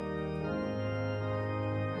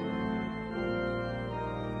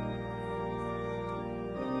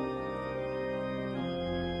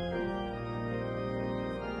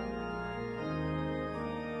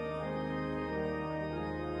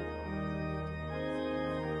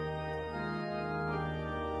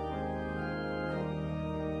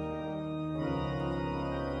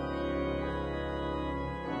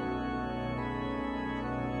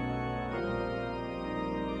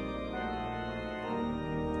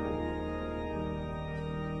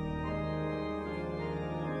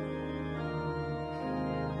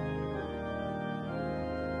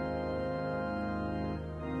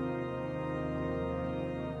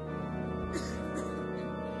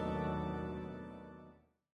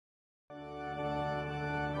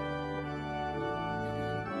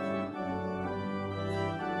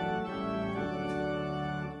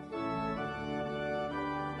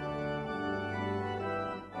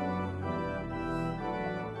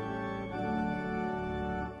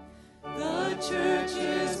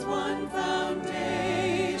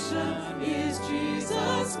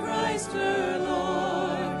Christ her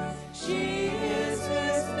Lord. She is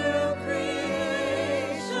his new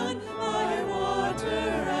creation by water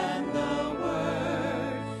and the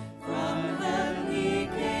word. From heaven he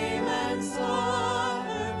came and saw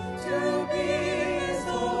her to be his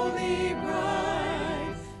holy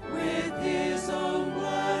bride. With his own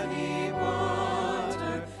blood he bought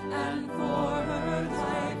her, and for her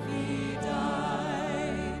life he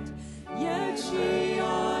died. Yet she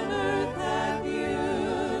on earth hath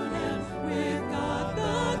union with God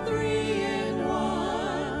the three in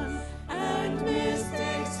one, and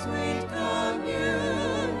mystic sweet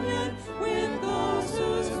communion with those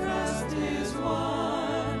whose rest is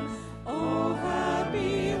won. Oh,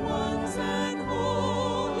 happy ones and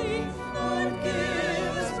holy, Lord,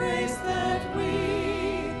 give us grace that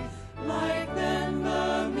we, like them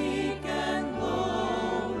the meek and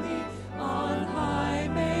lowly, on high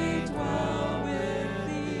may dwell with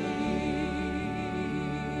thee.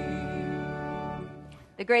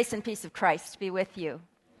 The grace and peace of Christ be with you.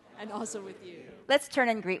 And also with you. Let's turn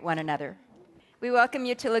and greet one another. We welcome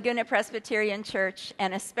you to Laguna Presbyterian Church,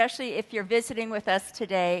 and especially if you're visiting with us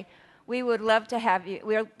today, we would love to have you.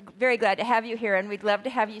 We're very glad to have you here, and we'd love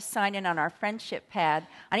to have you sign in on our friendship pad.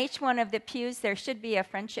 On each one of the pews, there should be a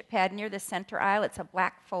friendship pad near the center aisle. It's a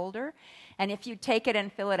black folder, and if you take it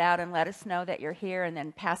and fill it out and let us know that you're here and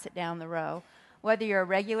then pass it down the row, whether you're a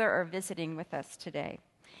regular or visiting with us today.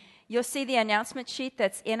 You'll see the announcement sheet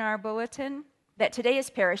that's in our bulletin that today is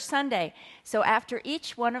Parish Sunday. So after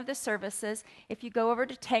each one of the services, if you go over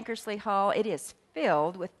to Tankersley Hall, it is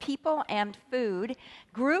filled with people and food,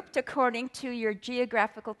 grouped according to your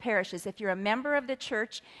geographical parishes. If you're a member of the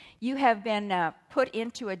church, you have been put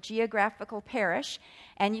into a geographical parish,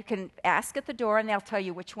 and you can ask at the door, and they'll tell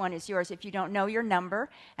you which one is yours if you don't know your number,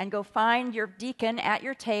 and go find your deacon at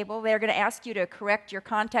your table. They're going to ask you to correct your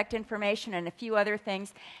contact information and a few other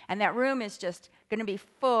things, and that room is just going to be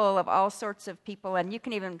full of all sorts of people, and you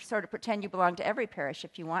can even sort of pretend you belong to every parish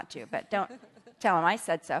if you want to, but don't tell them I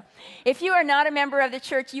said so. If you are not a member of the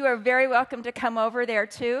church, you are very welcome to come over there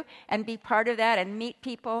too and be part of that and meet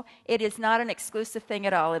people. It is not an exclusive thing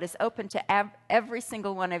at all. It is open to every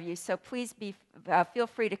single one of you, so please feel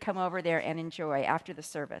free to come over there and enjoy after the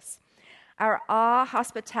service. Our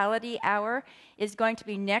hospitality hour is going to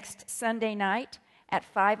be next Sunday night at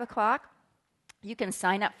 5 o'clock. You can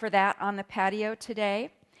sign up for that on the patio today.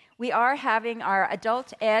 We are having our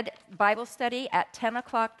adult ed Bible study at 10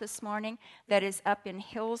 o'clock this morning that is up in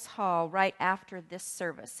Hills Hall right after this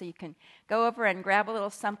service. So you can go over and grab a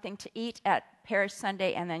little something to eat at Parish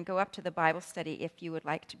Sunday and then go up to the Bible study if you would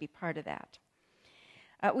like to be part of that.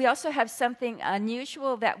 We also have something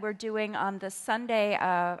unusual that we're doing on the Saturday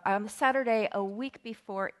a week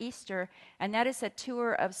before Easter, and that is a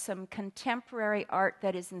tour of some contemporary art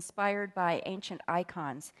that is inspired by ancient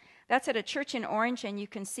icons. That's at a church in Orange, and you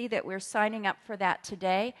can see that we're signing up for that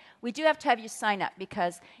today. We do have to have you sign up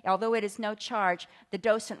because, although it is no charge, the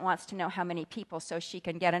docent wants to know how many people so she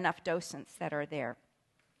can get enough docents that are there.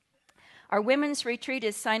 Our women's retreat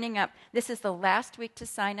is signing up. This is the last week to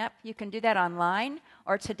sign up. You can do that online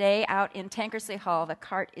or today out in Tankersley Hall. The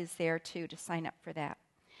cart is there, too, to sign up for that.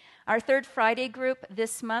 Our Third Friday group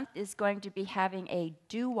this month is going to be having a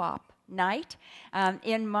doo-wop night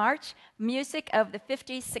in March, music of the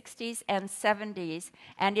 50s, 60s, and 70s,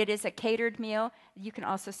 and it is a catered meal. You can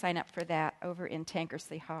also sign up for that over in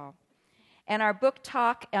Tankersley Hall. And our book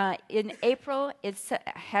talk in April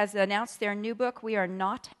has announced their new book, We Are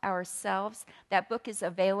Not Ourselves. That book is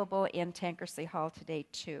available in Tankersley Hall today,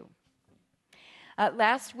 too.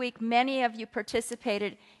 Last week, many of you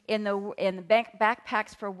participated in the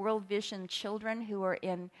Backpacks for World Vision Children who are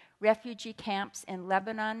in refugee camps in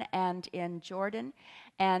Lebanon and in Jordan.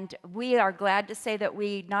 And we are glad to say that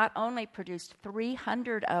we not only produced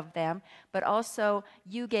 300 of them, but also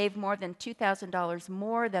you gave more than $2,000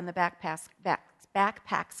 more than the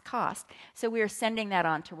backpacks cost. So we are sending that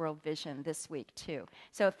on to World Vision this week, too.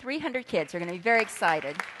 So 300 kids are going to be very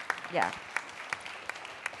excited. Yeah.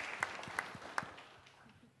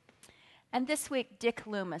 And this week, Dick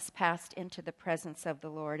Loomis passed into the presence of the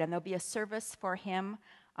Lord, and there'll be a service for him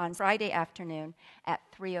on Friday afternoon at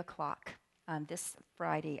 3 o'clock, on this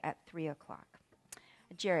Friday at 3 o'clock.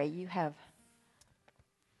 Jerry, you have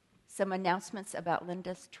some announcements about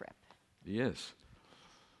Linda's trip. Yes.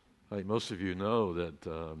 I think most of you know that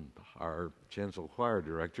our chancel choir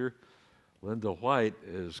director, Linda White,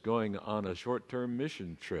 is going on a short-term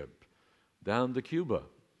mission trip down to Cuba.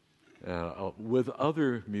 With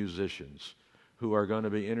other musicians who are going to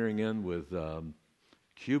be entering in with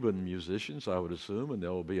Cuban musicians, I would assume, and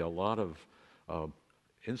there will be a lot of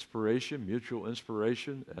inspiration, mutual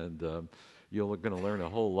inspiration, and you're going to learn a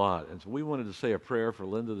whole lot. And so we wanted to say a prayer for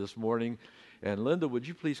Linda this morning. And Linda, would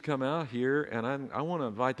you please come out here? And I want to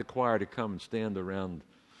invite the choir to come and stand around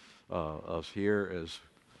us here,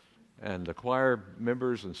 and the choir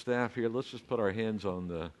members and staff here. Let's just put our hands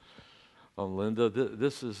on Linda.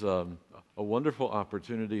 This is a wonderful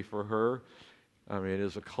opportunity for her. I mean, it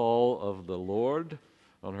is a call of the Lord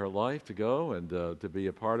on her life to go and to be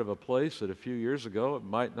a part of a place that a few years ago it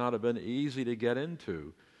might not have been easy to get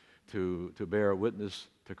into, to bear a witness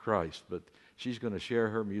to Christ. But she's going to share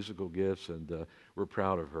her musical gifts, and we're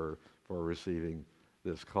proud of her for receiving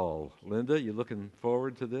this call. Linda, you looking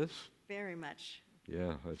forward to this? Very much.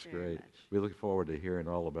 Yeah, that's Very great. much. We look forward to hearing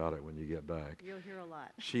all about it when you get back. You'll hear a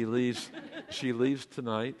lot. She leaves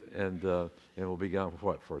tonight, and will be gone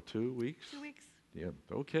for 2 weeks? 2 weeks. Yeah.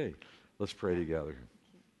 Okay. Let's pray together.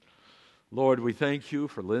 Lord, we thank you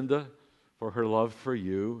for Linda, for her love for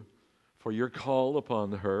you, for your call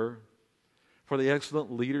upon her, for the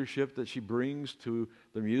excellent leadership that she brings to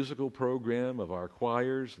the musical program of our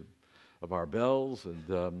choirs, of our bells,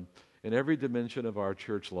 and in every dimension of our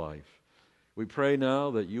church life. We pray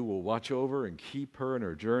now that you will watch over and keep her in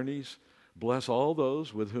her journeys. Bless all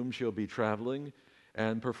those with whom she'll be traveling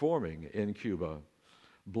and performing in Cuba.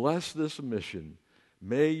 Bless this mission.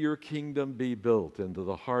 May your kingdom be built into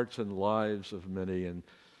the hearts and lives of many, and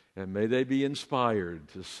may they be inspired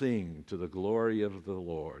to sing to the glory of the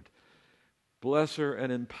Lord. Bless her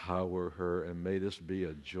and empower her, and may this be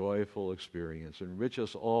a joyful experience. Enrich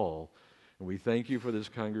us all, and we thank you for this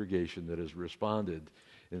congregation that has responded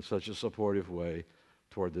in such a supportive way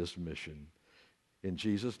toward this mission. In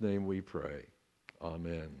Jesus' name we pray.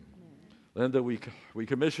 Amen. Linda, we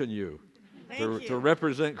commission you to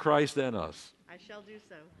represent Christ and us. I shall do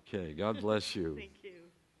so. Okay, God bless you. Thank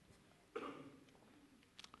you.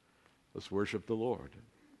 Let's worship the Lord.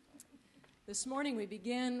 This morning we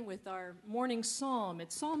begin with our morning psalm.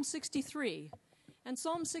 It's Psalm 63. And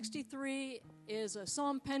Psalm 63 is a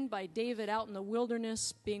psalm penned by David out in the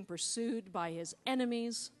wilderness, being pursued by his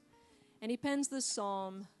enemies. And he pens this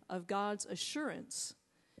psalm of God's assurance,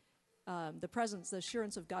 the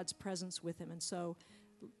assurance of God's presence with him. And so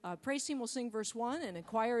praise team will sing verse 1, and a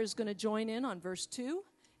choir is going to join in on verse 2.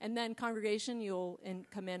 And then congregation, you'll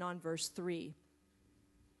come in on verse 3.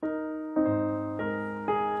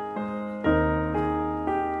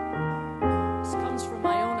 This comes from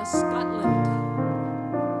Iona, Scotland.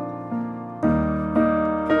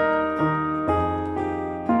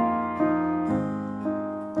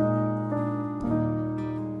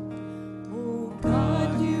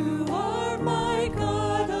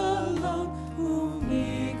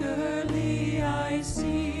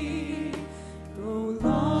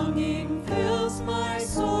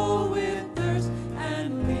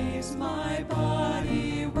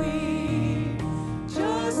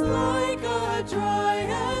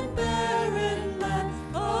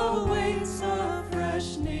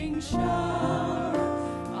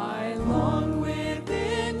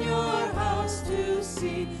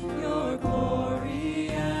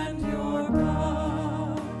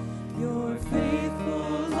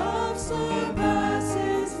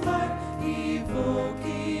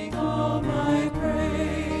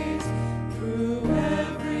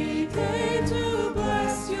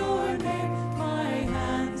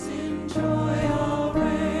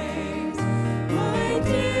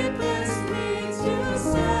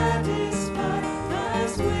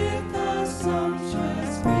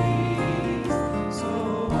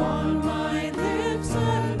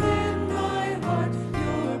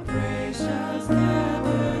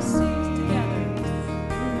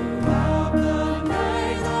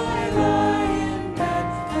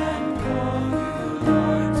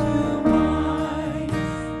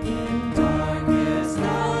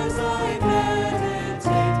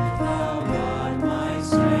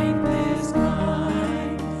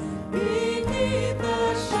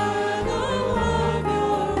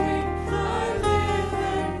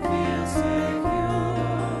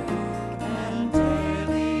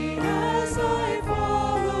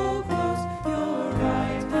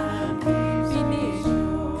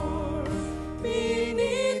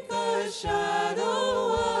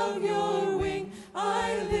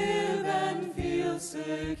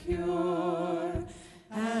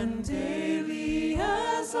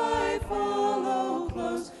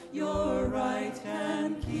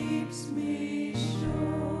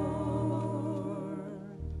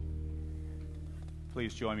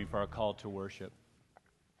 Please join me for our call to worship.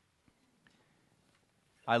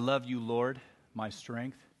 I love you, Lord, my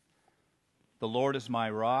strength. The Lord is my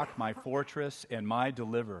rock, my fortress, and my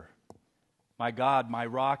deliverer. My God, my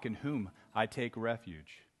rock in whom I take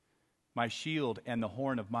refuge. my shield and the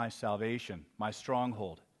horn of my salvation, my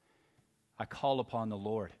stronghold. I call upon the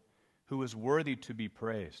Lord, who is worthy to be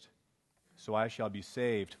praised, so I shall be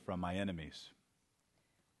saved from my enemies.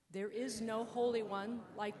 There is no Holy One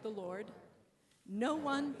like the Lord, no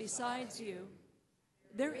one besides you.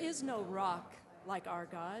 There is no rock like our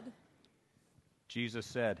God. Jesus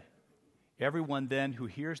said, "Everyone then who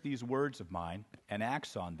hears these words of mine and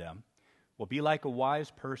acts on them will be like a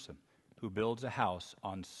wise person who builds a house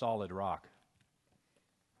on solid rock."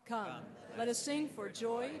 Come, let us sing for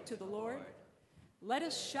joy to the Lord. Let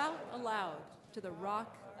us shout aloud to the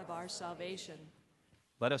rock of our salvation.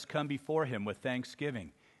 Let us come before him with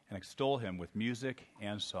thanksgiving and extol him with music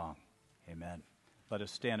and song. Amen. Let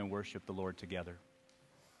us stand and worship the Lord together.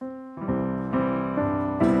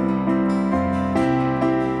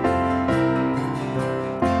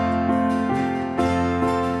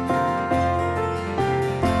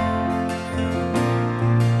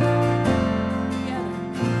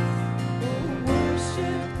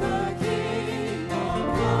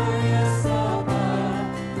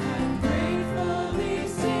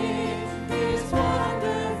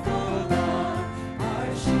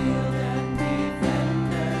 Shield and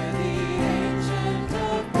defender, the ancient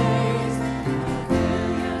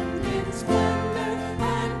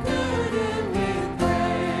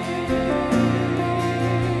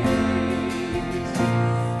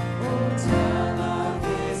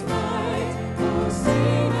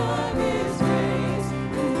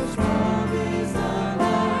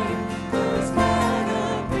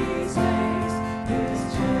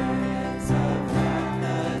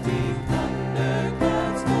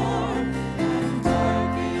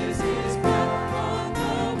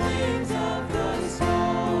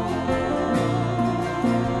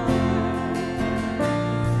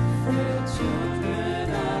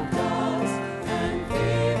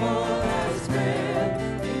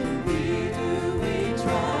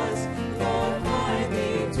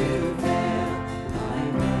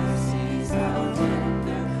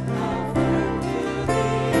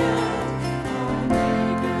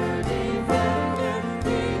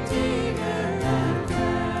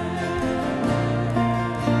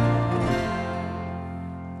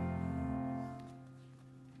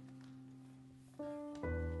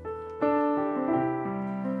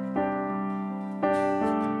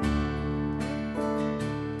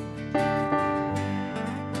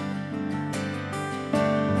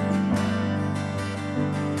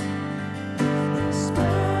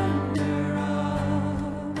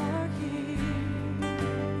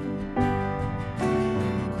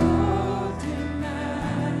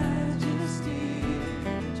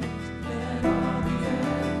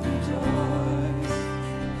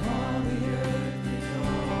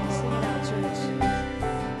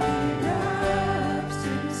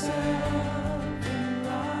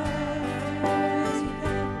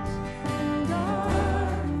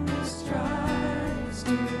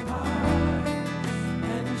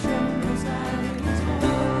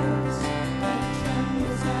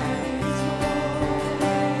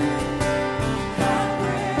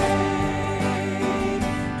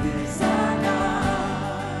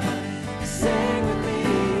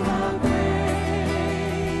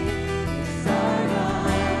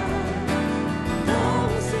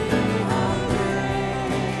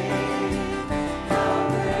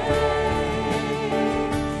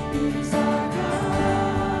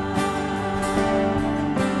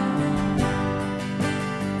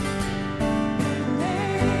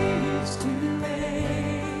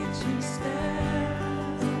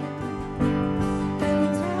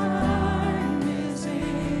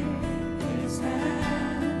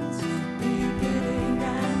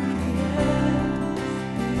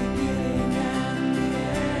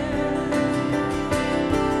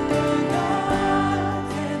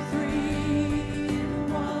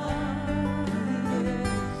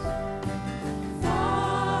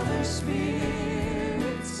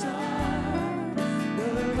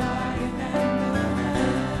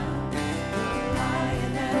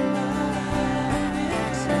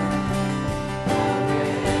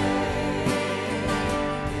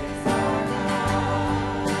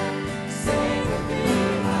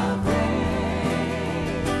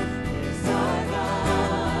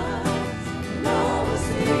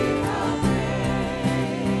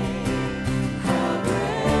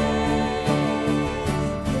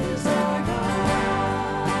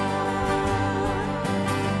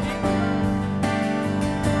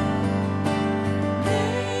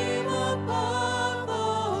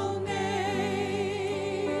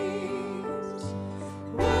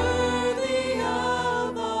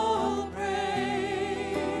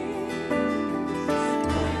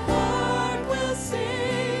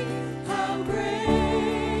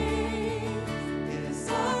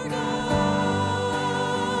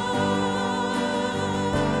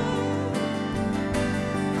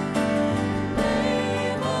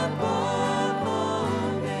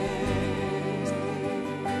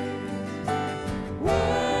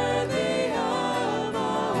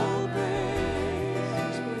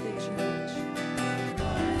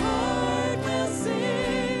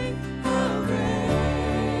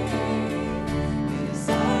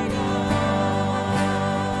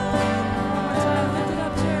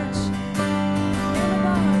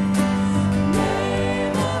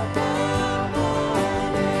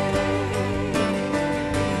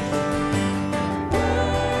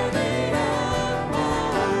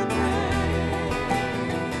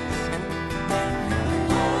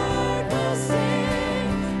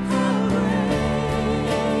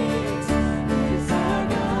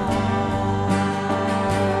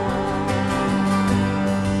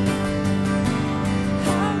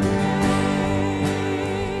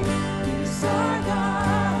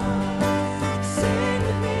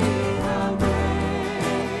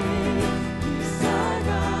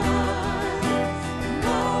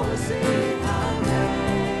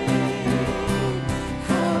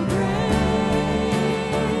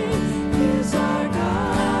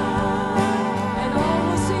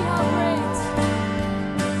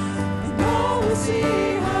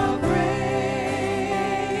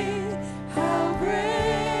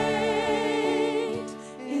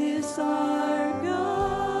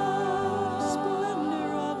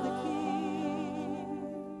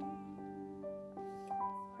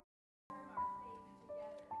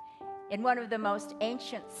in one of the most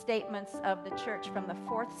ancient statements of the church from the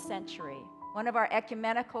 4th century, one of our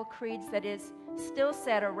ecumenical creeds that is still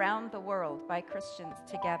said around the world by Christians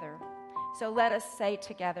together. So let us say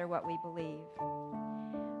together what we believe.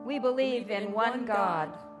 We believe in one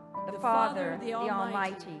God, the Father, the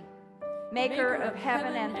Almighty, maker of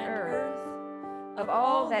heaven and earth, of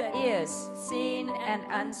all that is, seen and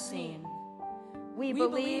unseen. We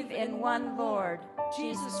believe in one Lord,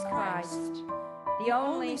 Jesus Christ, the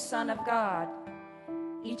only Son of God,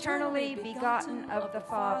 eternally begotten of the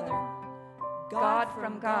Father, God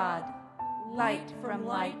from God, light from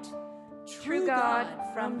light, true God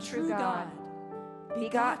from true God,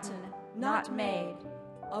 begotten, not made,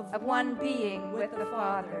 of one being with the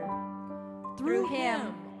Father. Through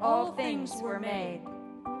him all things were made.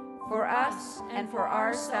 For us and for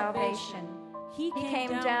our salvation, he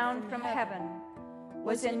came down from heaven,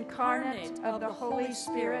 was incarnate of the Holy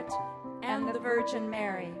Spirit and the Virgin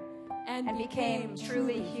Mary, and became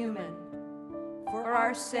truly human. For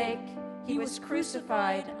our sake, he was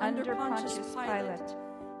crucified under Pontius Pilate.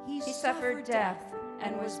 He suffered death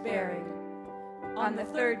and was buried. On the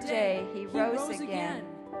 3rd day, he rose again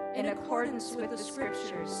in accordance with the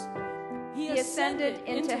Scriptures. He ascended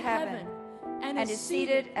into heaven and is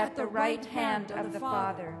seated at the right hand of the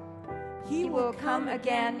Father. He will come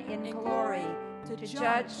again in glory to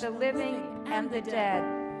judge the living and the dead,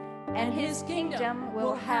 and his kingdom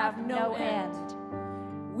will have no end.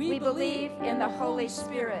 We believe in the Holy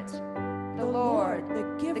Spirit, the Lord,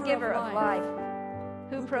 the giver of life,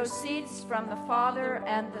 who proceeds from the Father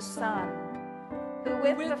and the Son, who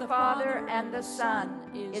with the Father and the Son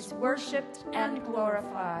is worshipped and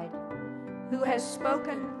glorified, who has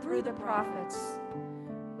spoken through the prophets.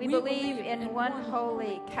 We believe in one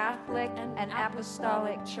holy, Catholic, and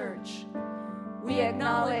Apostolic Church. We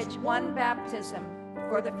acknowledge one baptism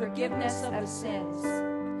for the forgiveness of sins.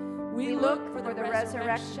 We look for the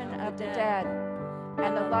resurrection of the dead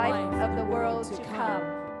and the life of the world to come.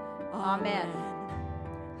 Amen.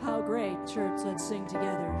 How great, church, let's sing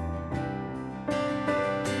together.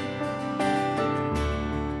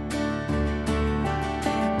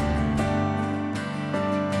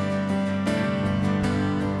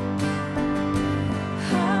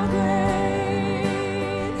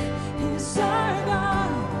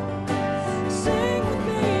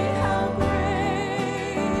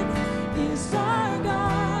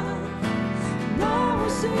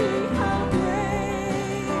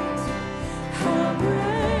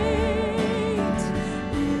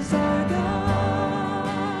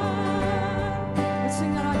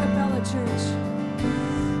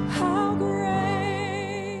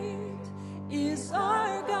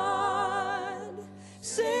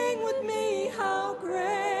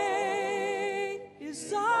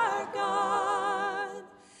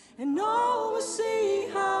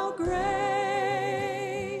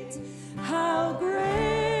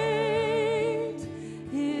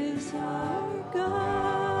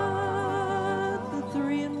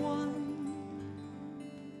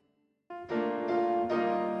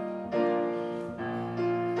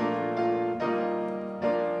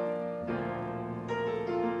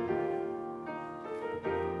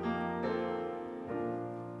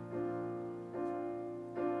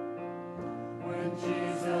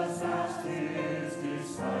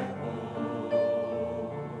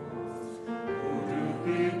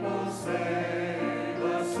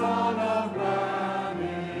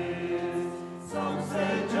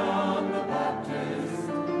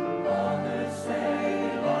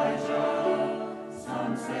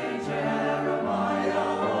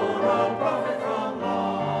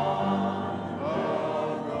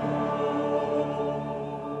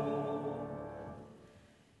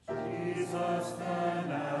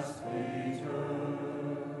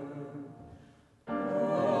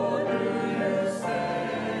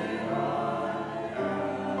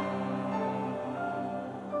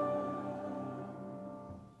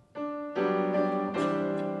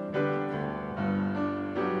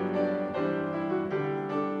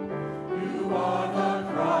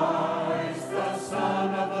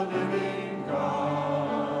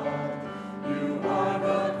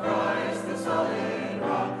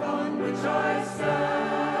 I stand.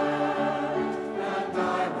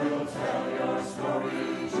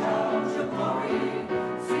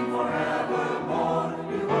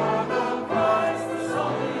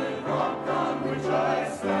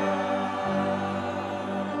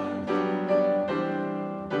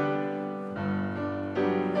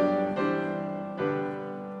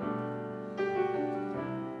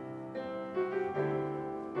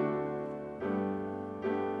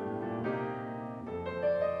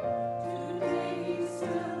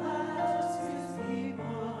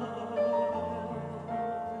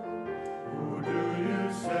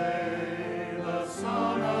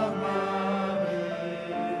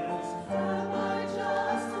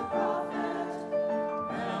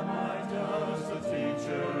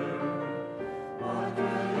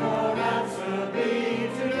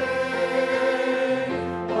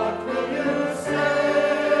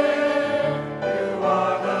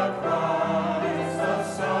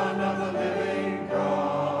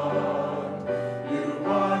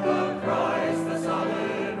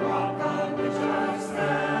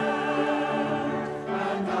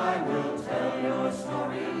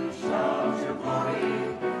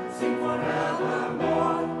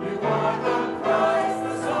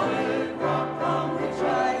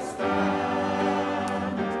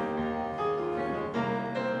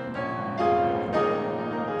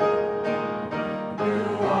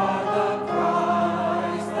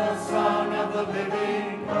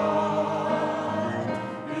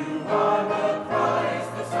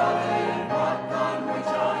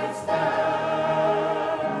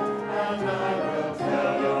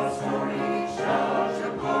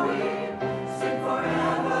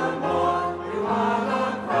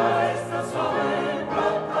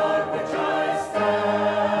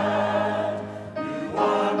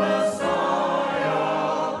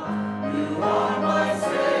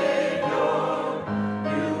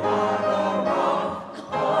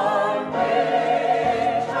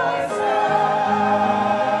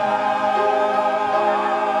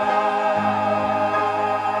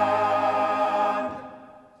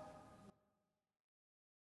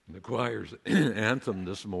 The choir's anthem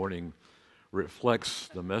this morning reflects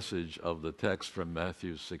the message of the text from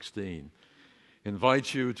Matthew 16.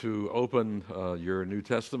 Invite you to open your New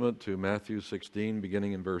Testament to Matthew 16,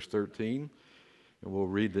 beginning in verse 13, and we'll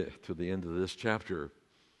read to the end of this chapter.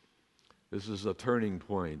 This is a turning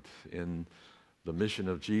point in the mission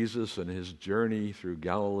of Jesus and his journey through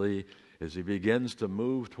Galilee as he begins to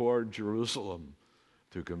move toward Jerusalem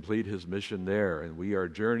to complete his mission there. And we are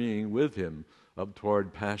journeying with him up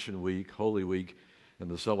toward Passion Week, Holy Week, and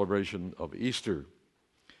the celebration of Easter.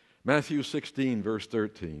 Matthew 16, verse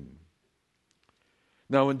 13.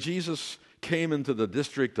 Now when Jesus came into the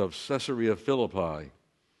district of Caesarea Philippi,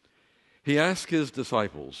 he asked his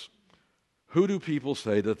disciples, "Who do people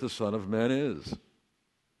say that the Son of Man is?"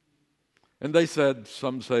 And they said,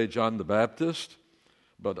 "Some say John the Baptist,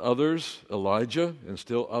 but others Elijah, and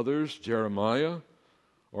still others Jeremiah,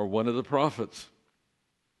 or one of the prophets."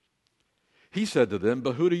 He said to them,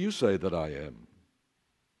 "But who do you say that I am?"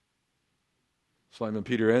 Simon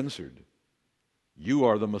Peter answered, "You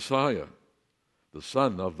are the Messiah, the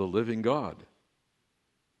Son of the living God."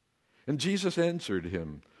 And Jesus answered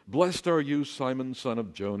him, "Blessed are you, Simon, son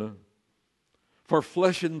of Jonah, for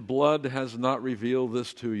flesh and blood has not revealed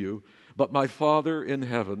this to you, but my Father in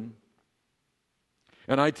heaven.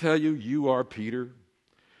 And I tell you, you are Peter,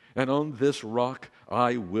 and on this rock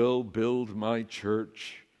I will build my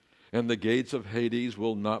church, and the gates of Hades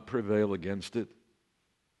will not prevail against it.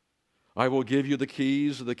 I will give you the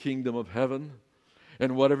keys of the kingdom of heaven,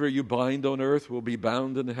 and whatever you bind on earth will be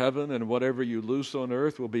bound in heaven, and whatever you loose on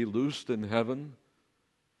earth will be loosed in heaven."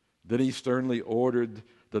 Then he sternly ordered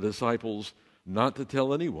the disciples not to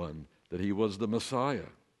tell anyone that he was the Messiah.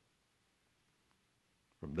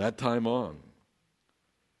 From that time on,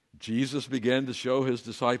 Jesus began to show his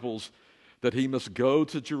disciples that he must go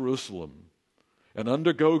to Jerusalem and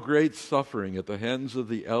undergo great suffering at the hands of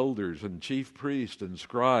the elders and chief priests and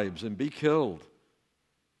scribes, and be killed,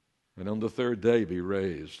 and on the third day be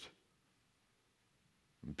raised.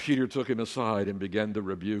 And Peter took him aside and began to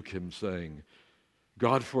rebuke him, saying,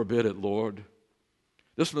 "God forbid it, Lord.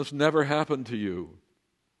 This must never happen to you."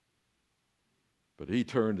 But he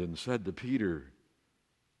turned and said to Peter,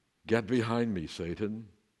 "Get behind me, Satan.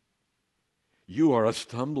 You are a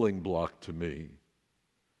stumbling block to me,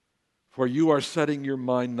 for you are setting your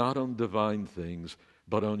mind not on divine things,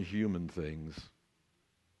 but on human things."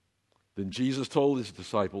 Then Jesus told his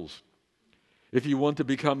disciples, "If you want to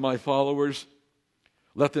become my followers,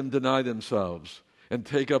 let them deny themselves and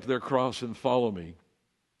take up their cross and follow me.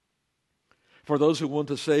 For those who want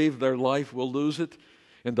to save their life will lose it,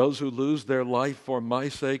 and those who lose their life for my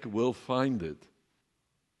sake will find it.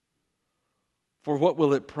 For what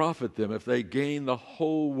will it profit them if they gain the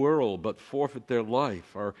whole world but forfeit their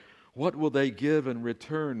life? Or what will they give in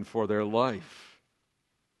return for their life?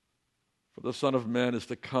 For the Son of Man is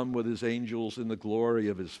to come with his angels in the glory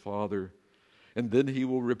of his Father, and then he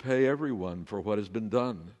will repay everyone for what has been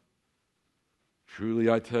done. Truly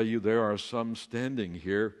I tell you, there are some standing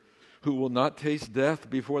here who will not taste death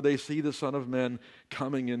before they see the Son of Man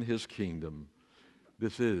coming in his kingdom."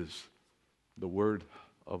 This is the word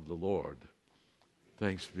of the Lord.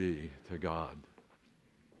 Thanks be to God.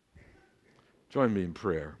 Join me in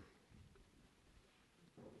prayer.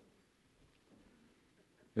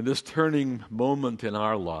 In this turning moment in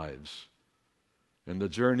our lives, in the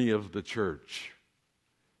journey of the church,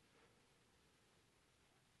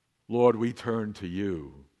 Lord, we turn to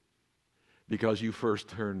you because you first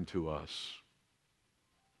turned to us.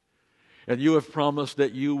 And you have promised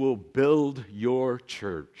that you will build your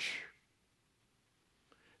church.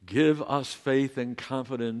 Give us faith and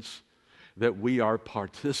confidence that we are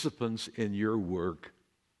participants in your work,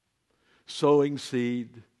 sowing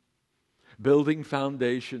seed, building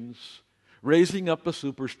foundations, raising up a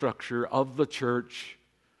superstructure of the church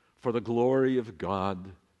for the glory of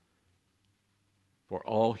God, for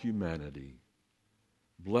all humanity.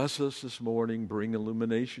 Bless us this morning. Bring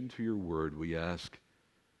illumination to your word, we ask.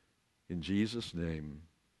 In Jesus' name,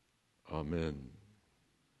 Amen.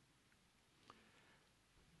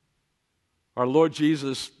 Our Lord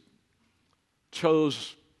Jesus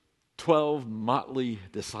chose 12 motley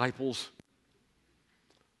disciples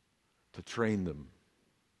to train them,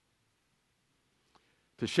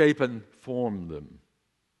 to shape and form them,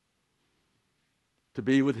 to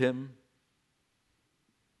be with Him,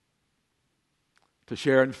 to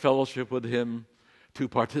share in fellowship with Him, to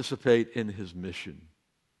participate in His mission.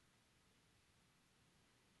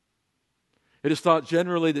 It is thought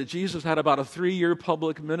generally that Jesus had about a 3-year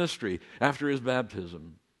public ministry after His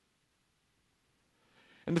baptism.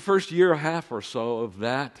 And the first year and a half or so of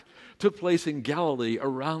that took place in Galilee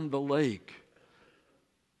around the lake,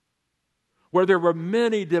 where there were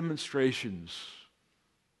many demonstrations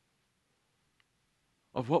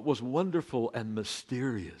of what was wonderful and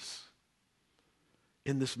mysterious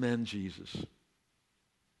in this man Jesus.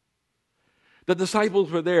 The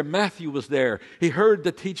disciples were there. Matthew was there. He heard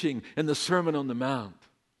the teaching in the Sermon on the Mount.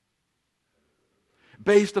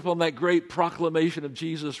 Based upon that great proclamation of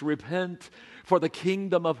Jesus, repent, for the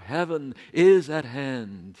kingdom of heaven is at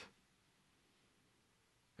hand.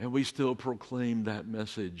 And we still proclaim that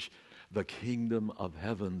message. The kingdom of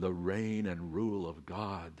heaven, the reign and rule of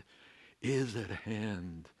God, is at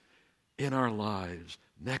hand in our lives,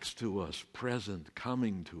 next to us, present,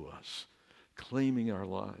 coming to us, claiming our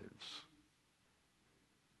lives.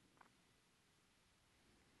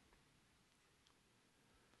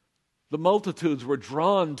 The multitudes were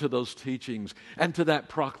drawn to those teachings and to that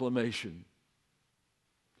proclamation.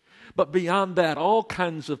 But beyond that, all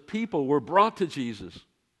kinds of people were brought to Jesus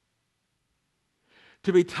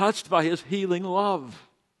to be touched by His healing love,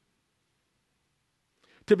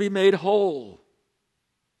 to be made whole,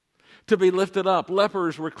 to be lifted up.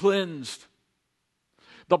 Lepers were cleansed.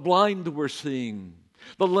 The blind were seeing.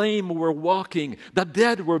 The lame were walking. The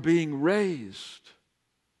dead were being raised.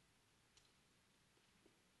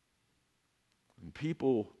 And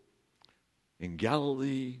people in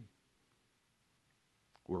Galilee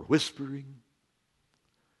were whispering,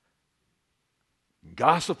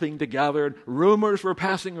 gossiping together, and rumors were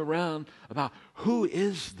passing around about who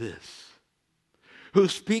is this who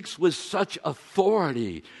speaks with such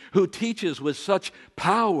authority, who teaches with such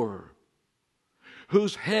power,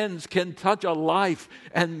 whose hands can touch a life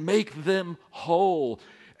and make them whole.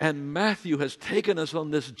 And Matthew has taken us on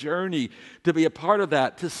this journey to be a part of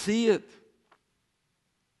that, to see it.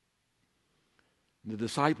 The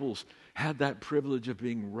disciples had that privilege of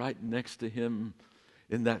being right next to Him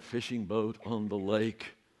in that fishing boat on the lake.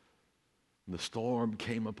 And the storm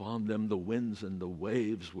came upon them. The winds and the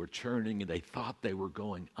waves were churning, and they thought they were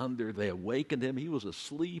going under. They awakened Him. He was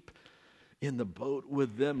asleep in the boat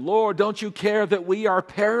with them. Lord, don't you care that we are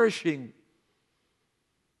perishing?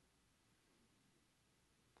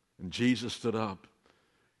 And Jesus stood up,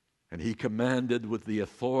 and He commanded with the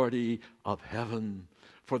authority of heaven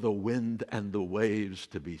for the wind and the waves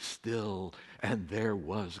to be still, and there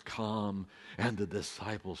was calm. And the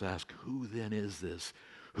disciples asked, who then is this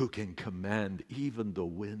who can command even the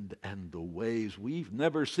wind and the waves? We've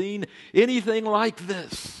never seen anything like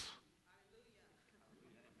this.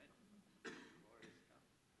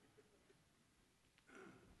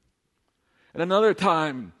 And another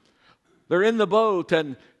time, they're in the boat,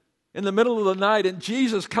 and in the middle of the night, and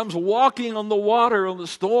Jesus comes walking on the water on the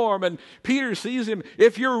storm, and Peter sees Him.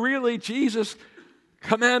 If you're really Jesus,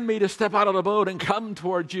 command me to step out of the boat and come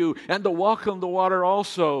toward you, and to walk on the water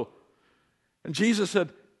also. And Jesus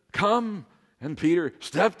said, come. And Peter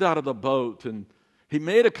stepped out of the boat, and he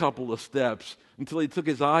made a couple of steps until he took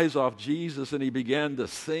his eyes off Jesus, and he began to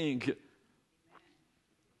sink.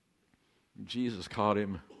 And Jesus caught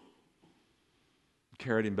him,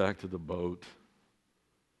 carried him back to the boat,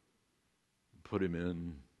 put him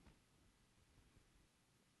in.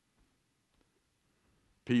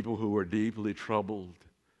 People who were deeply troubled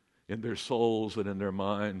in their souls and in their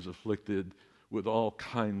minds, afflicted with all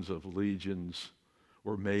kinds of legions,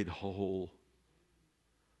 were made whole,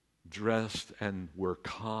 dressed, and were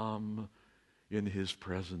calm in His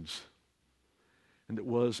presence. And it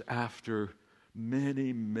was after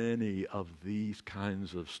many, many of these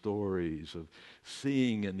kinds of stories of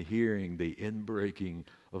seeing and hearing the inbreaking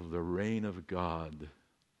of the reign of God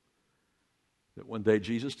that one day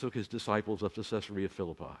Jesus took His disciples up to Caesarea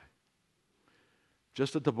Philippi,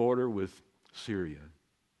 just at the border with Syria,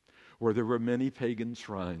 where there were many pagan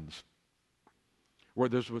shrines, where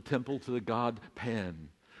there was a temple to the god Pan,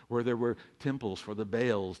 where there were temples for the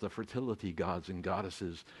Baals, the fertility gods and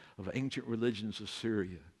goddesses of ancient religions of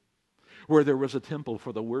Syria, where there was a temple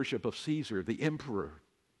for the worship of Caesar, the emperor.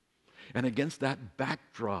 And against that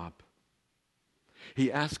backdrop, He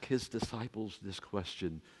asked His disciples this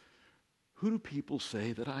question: Who do people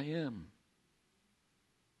say that I am?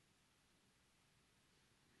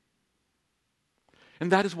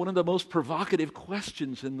 And that is one of the most provocative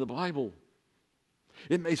questions in the Bible.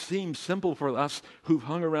 It may seem simple for us who've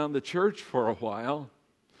hung around the church for a while,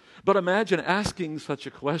 but imagine asking such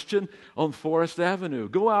a question on Forest Avenue.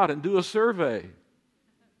 Go out and do a survey.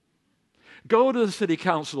 Go to the city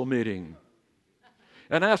council meeting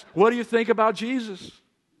and ask, what do you think about Jesus?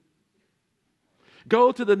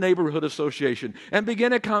 Go to the neighborhood association and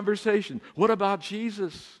begin a conversation. What about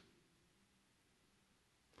Jesus?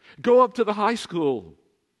 Go up to the high school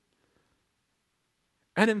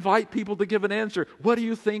and invite people to give an answer. What do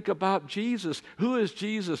you think about Jesus? Who is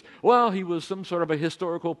Jesus? Well, he was some sort of a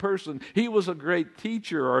historical person. He was a great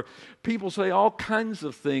teacher. Or people say all kinds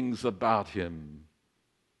of things about him.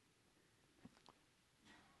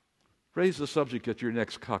 Raise the subject at your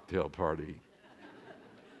next cocktail party.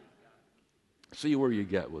 See where you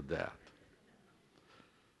get with that.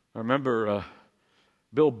 I remember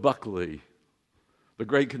Bill Buckley, the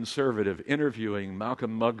great conservative, interviewing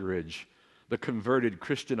Malcolm Muggeridge, the converted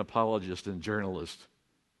Christian apologist and journalist.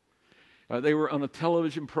 They were on a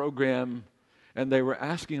television program, and they were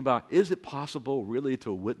asking about, is it possible really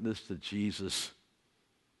to witness to Jesus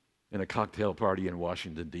in a cocktail party in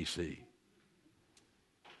Washington, D.C.?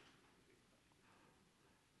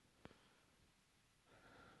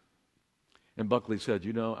 And Buckley said,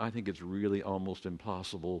 I think it's really almost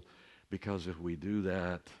impossible, because if we do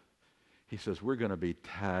that, he says, we're going to be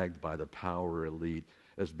tagged by the power elite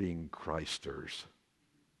as being Christers.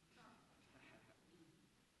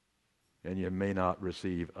 And you may not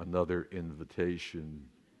receive another invitation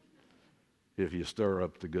if you stir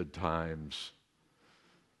up the good times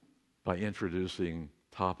by introducing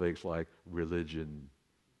topics like religion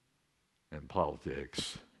and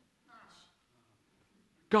politics.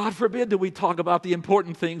 God forbid that we talk about the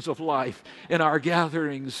important things of life in our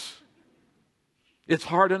gatherings. It's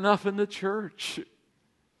hard enough in the church.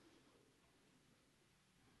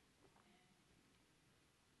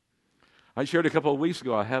 I shared a couple of weeks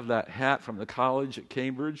ago, I have that hat from the college at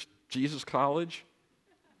Cambridge, Jesus College.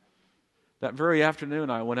 That very afternoon,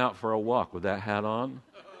 I went out for a walk with that hat on.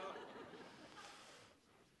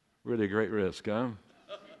 Really a great risk, huh?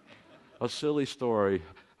 A silly story.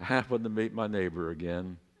 I happened to meet my neighbor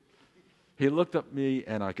again. He looked at me,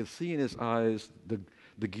 and I could see in his eyes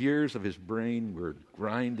the gears of his brain were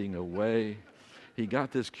grinding away. He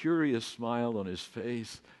got this curious smile on his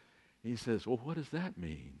face. He says, well, what does that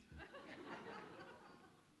mean?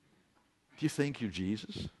 Do you think you're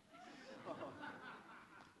Jesus?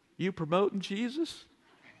 You promoting Jesus?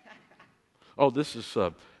 Oh, this is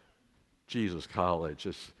Jesus College.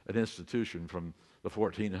 It's an institution from the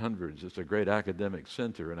 1400s. It's a great academic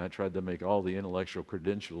center, and I tried to make all the intellectual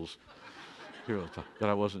credentials that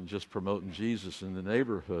I wasn't just promoting Jesus in the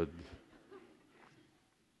neighborhood.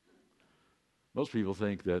 Most people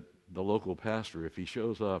think that the local pastor, if he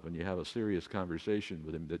shows up and you have a serious conversation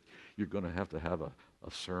with him, that you're going to have a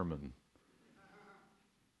sermon.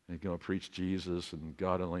 And he's going to preach Jesus and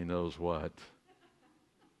God only knows what.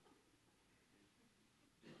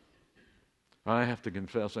 I have to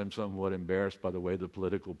confess I'm somewhat embarrassed by the way the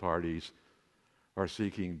political parties are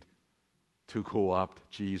seeking to co-opt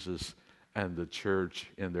Jesus and the church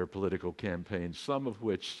in their political campaigns, some of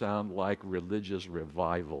which sound like religious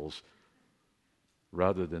revivals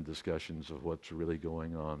rather than discussions of what's really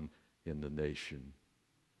going on in the nation.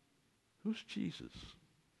 Who's Jesus?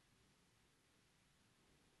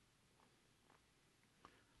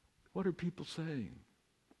 What are people saying?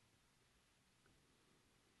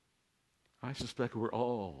 I suspect we're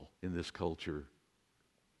all in this culture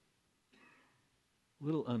a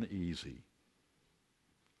little uneasy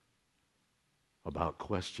about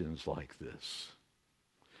questions like this.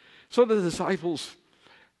 So the disciples,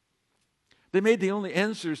 they made the only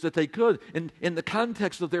answers that they could in the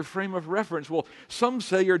context of their frame of reference. Well, some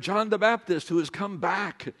say you're John the Baptist who has come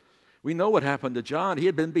back. We know what happened to John. He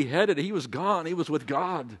had been beheaded. He was gone. He was with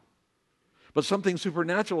God. But something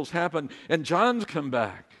supernatural has happened, and John's come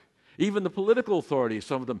back. Even the political authorities,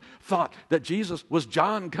 some of them, thought that Jesus was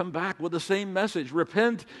John come back with the same message.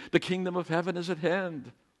 Repent, the kingdom of heaven is at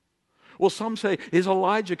hand. Well, some say, is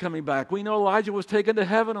Elijah coming back? We know Elijah was taken to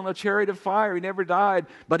heaven on a chariot of fire. He never died,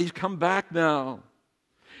 but he's come back now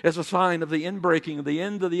as a sign of the inbreaking of the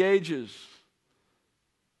end of the ages.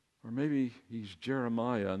 Or maybe he's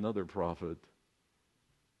Jeremiah, another prophet.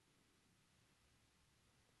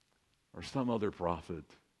 Or some other prophet.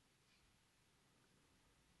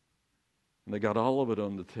 And they got all of it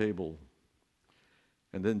on the table.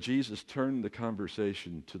 And then Jesus turned the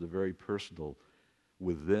conversation to the very personal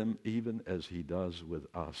with them, even as he does with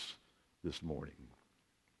us this morning?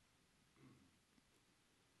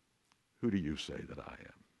 Who do you say that I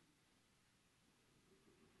am?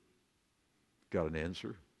 Got an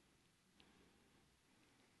answer?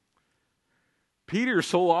 Peter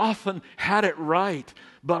so often had it right,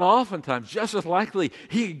 but oftentimes, just as likely,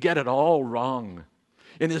 he could get it all wrong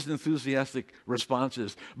in his enthusiastic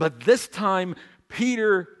responses. But this time,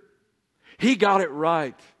 Peter, he got it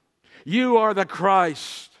right. You are the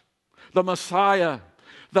Christ, the Messiah,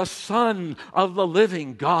 the Son of the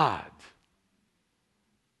living God.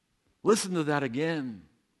 Listen to that again.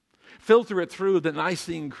 Filter it through the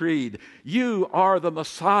Nicene Creed. You are the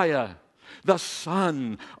Messiah, the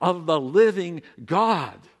Son of the living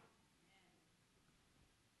God.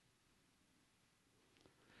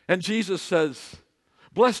 And Jesus says,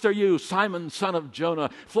 blessed are you, Simon, son of Jonah.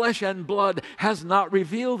 Flesh and blood has not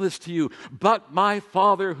revealed this to you, but my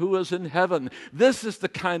Father who is in heaven. This is the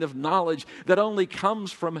kind of knowledge that only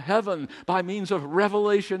comes from heaven by means of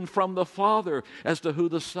revelation from the Father as to who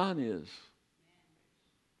the Son is.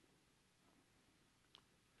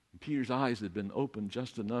 Peter's eyes had been opened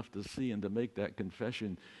just enough to see and to make that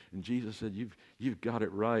confession. And Jesus said, you've got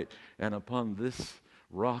it right. And upon this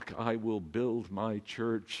rock I will build my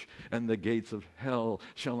church, and the gates of hell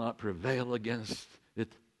shall not prevail against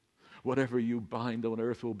it. Whatever you bind on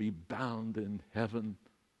earth will be bound in heaven.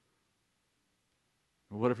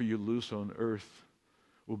 And whatever you loose on earth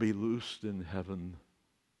will be loosed in heaven.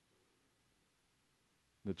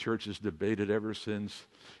 The church has debated ever since,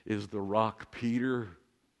 is the rock Peter?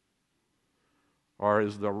 Or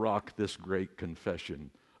is the rock this great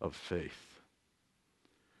confession of faith?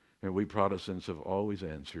 And we Protestants have always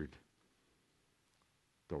answered,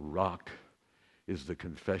 the rock is the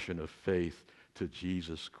confession of faith to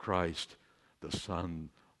Jesus Christ, the Son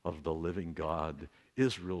of the living God,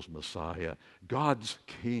 Israel's Messiah, God's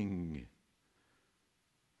King,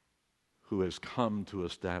 who has come to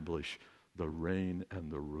establish the reign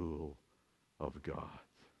and the rule of God.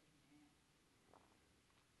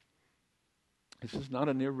 This is not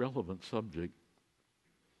an irrelevant subject.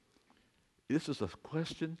 This is a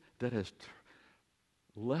question that has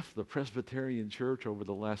left the Presbyterian Church over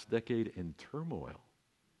the last decade in turmoil.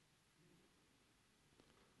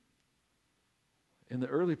 In the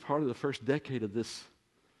early part of the first decade of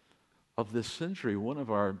this century, one of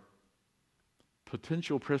our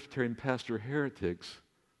potential Presbyterian pastor heretics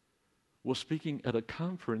was speaking at a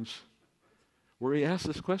conference where he asked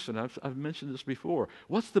this question. I've mentioned this before.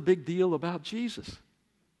 What's the big deal about Jesus?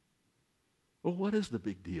 Well, what is the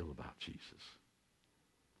big deal about Jesus?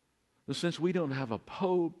 And since we don't have a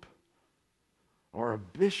pope or a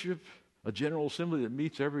bishop, a general assembly that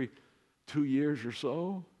meets every 2 years or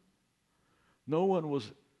so, no one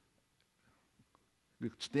was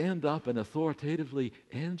stand up and authoritatively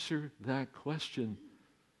answer that question.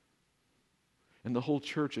 And the whole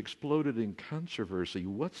church exploded in controversy.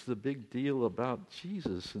 What's the big deal about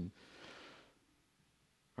Jesus? And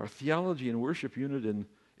our theology and worship unit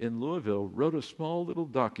in Louisville wrote a small little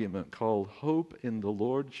document called Hope in the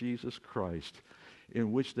Lord Jesus Christ,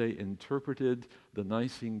 in which they interpreted the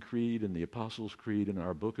Nicene Creed and the Apostles' Creed in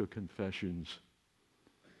our Book of Confessions,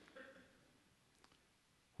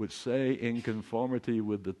 which say, in conformity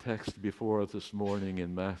with the text before us this morning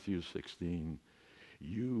in Matthew 16,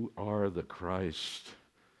 you are the Christ,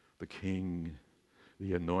 the King,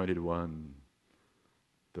 the Anointed One,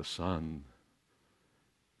 the Son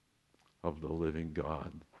of the living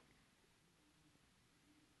God.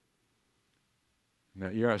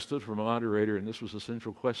 That year I stood for moderator, and this was the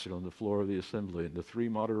central question on the floor of the assembly. And the three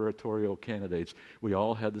moderatorial candidates, we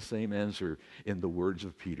all had the same answer in the words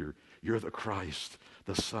of Peter. You're the Christ,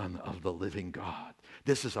 the Son of the living God.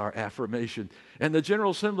 This is our affirmation. And the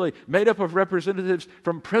General Assembly, made up of representatives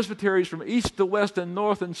from presbyteries from east to west and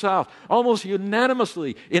north and south, almost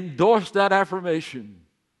unanimously endorsed that affirmation.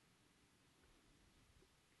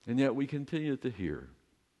 And yet we continue to hear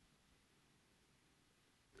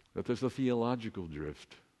that there's a theological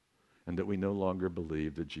drift and that we no longer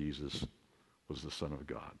believe that Jesus was the Son of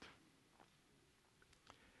God.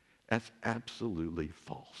 That's absolutely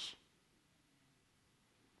false.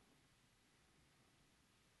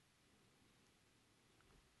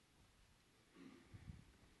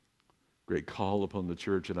 Great call upon the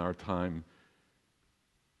church in our time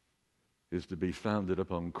is to be founded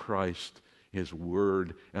upon Christ, His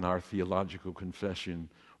Word, and our theological confession,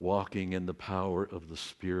 walking in the power of the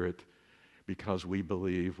Spirit, because we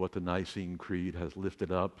believe what the Nicene Creed has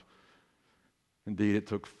lifted up. Indeed, it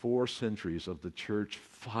took 4 centuries of the church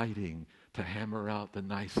fighting to hammer out the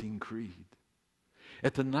Nicene Creed.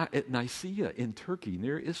 At Nicaea in Turkey,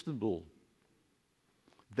 near Istanbul,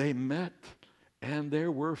 they met And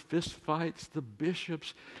there were fist fights, the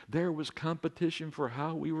bishops. There was competition for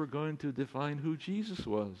how we were going to define who Jesus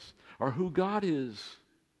was or who God is.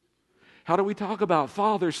 How do we talk about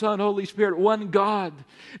Father, Son, Holy Spirit, one God?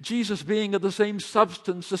 Jesus being of the same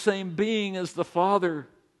substance, the same being as the Father.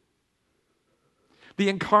 The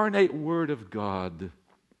incarnate Word of God,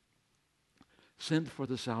 sent for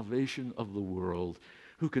the salvation of the world.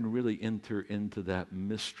 Who can really enter into that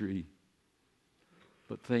mystery?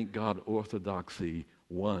 But thank God, orthodoxy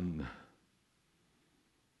won.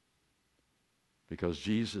 Because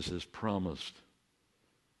Jesus has promised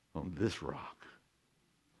on this rock,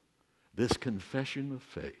 this confession of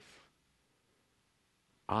faith,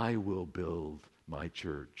 I will build my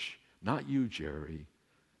church. Not you, Jerry.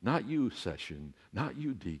 Not you, Session. Not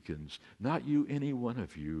you, deacons. Not you, any one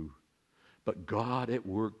of you. But God at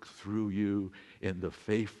work through you in the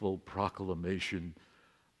faithful proclamation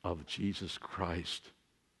of Jesus Christ,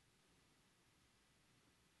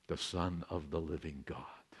 the Son of the living God.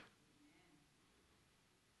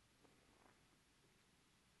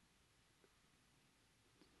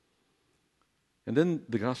 And then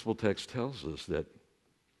the gospel text tells us that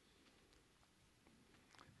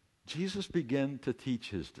Jesus began to teach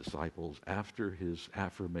his disciples after his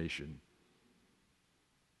affirmation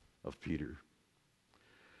of Peter.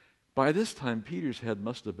 By this time, Peter's head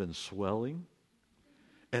must have been swelling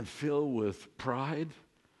and filled with pride.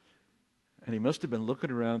 And he must have been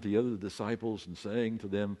looking around at the other disciples and saying to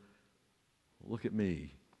them, look at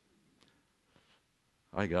me.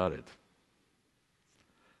 I got it.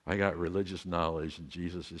 I got religious knowledge, and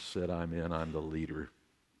Jesus has said I'm the leader.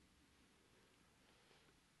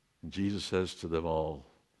 And Jesus says to them all,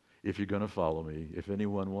 if you're going to follow me, if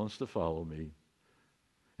anyone wants to follow me,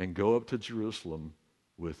 and go up to Jerusalem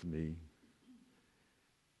with me,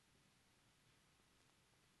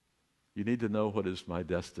 you need to know what is my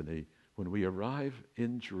destiny. When we arrive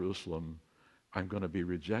in Jerusalem, I'm going to be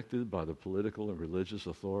rejected by the political and religious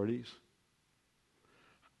authorities.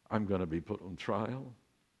 I'm going to be put on trial.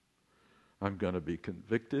 I'm going to be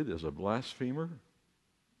convicted as a blasphemer,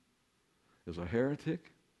 as a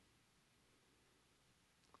heretic,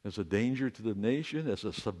 as a danger to the nation, as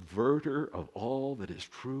a subverter of all that is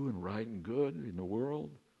true and right and good in the world.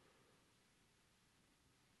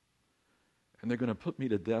 And they're going to put me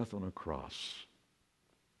to death on a cross.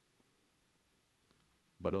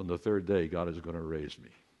 But on the third day, God is going to raise me.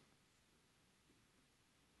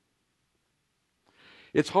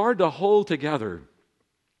 It's hard to hold together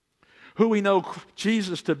who we know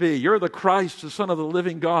Jesus to be. You're the Christ, the Son of the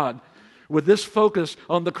living God, with this focus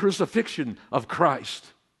on the crucifixion of Christ,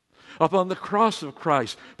 upon the cross of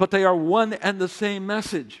Christ. But they are one and the same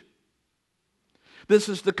message. This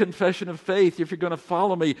is the confession of faith. If you're going to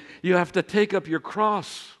follow me, you have to take up your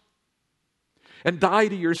cross and die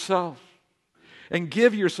to yourself and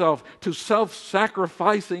give yourself to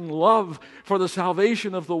self-sacrificing love for the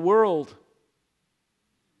salvation of the world.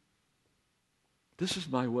 This is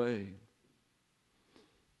my way.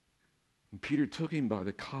 And Peter took him by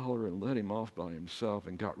the collar and led him off by himself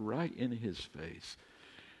and got right in his face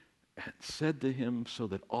and said to him so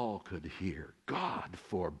that all could hear, God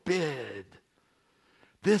forbid,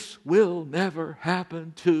 this will never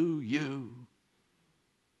happen to you.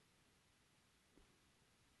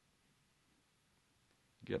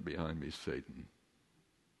 Get behind me, Satan.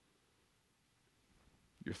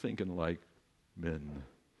 You're thinking like men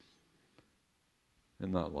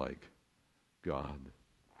and not like God.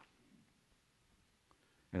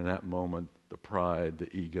 And in that moment, the pride,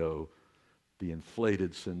 the ego, the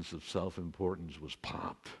inflated sense of self-importance was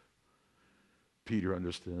popped. Peter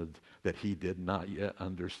understood that he did not yet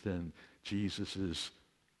understand Jesus'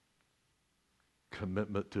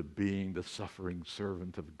 commitment to being the suffering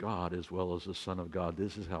servant of God as well as the Son of God.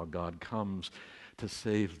 This is how God comes to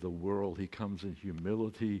save the world. He comes in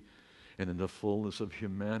humility and in the fullness of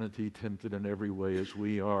humanity, tempted in every way as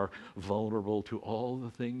we are, vulnerable to all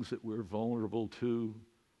the things that we're vulnerable to,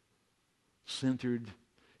 centered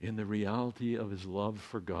in the reality of his love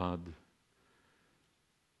for God.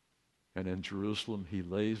 And in Jerusalem, he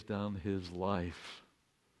lays down his life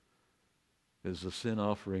as a sin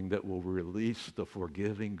offering that will release the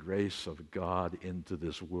forgiving grace of God into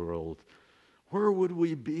this world. Where would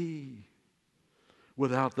we be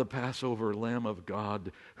without the Passover Lamb of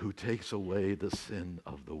God who takes away the sin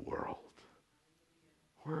of the world?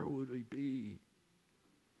 Where would we be?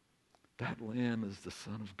 That Lamb is the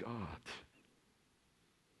Son of God.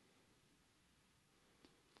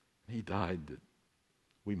 He died that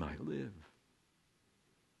we might live,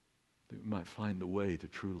 that we might find the way to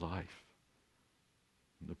true life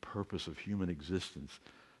and the purpose of human existence,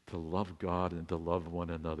 to love God and to love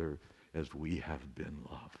one another as we have been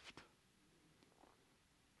loved.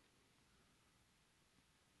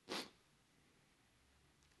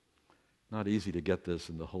 Not easy to get this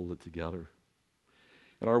and to hold it together.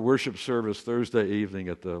 At our worship service Thursday evening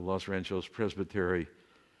at the Los Ranchos Presbytery,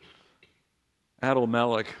 Adel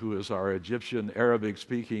Malik, who is our Egyptian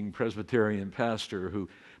Arabic-speaking Presbyterian pastor, who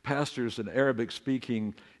pastors an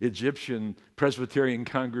Arabic-speaking Egyptian Presbyterian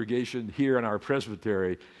congregation here in our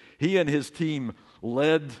presbytery, he and his team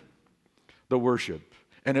led the worship,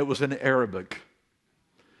 and it was in Arabic,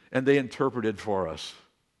 and they interpreted for us.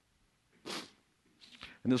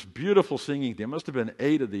 And this beautiful singing, there must have been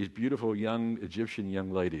 8 of these beautiful young Egyptian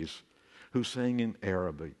young ladies who sang in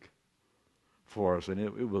Arabic for us, and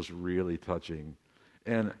it was really touching.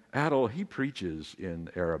 And Adel, he preaches in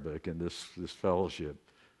Arabic in this fellowship.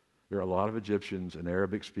 There are a lot of Egyptians and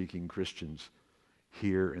Arabic-speaking Christians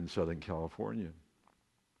here in Southern California.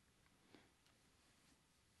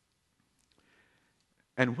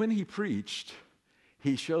 And when he preached,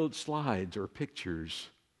 he showed slides or pictures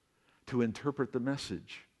to interpret the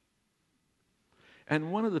message.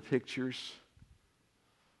 And one of the pictures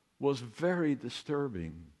was very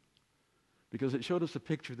disturbing because it showed us a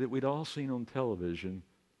picture that we'd all seen on television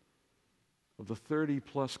of the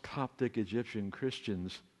 30-plus Coptic Egyptian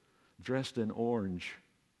Christians dressed in orange,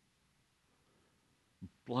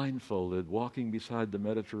 blindfolded, walking beside the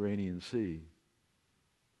Mediterranean Sea,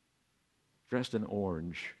 dressed in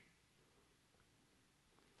orange,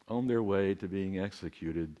 on their way to being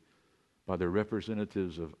executed by the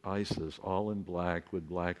representatives of ISIS, all in black with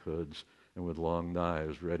black hoods and with long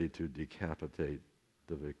knives ready to decapitate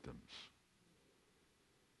the victims.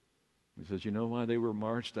 He says, you know why they were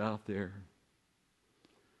marched out there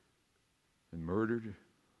and murdered?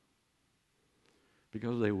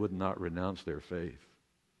 Because they would not renounce their faith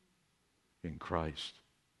in Christ.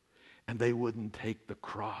 And they wouldn't take the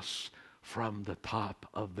cross from the top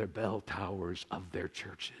of their bell towers of their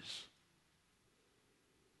churches.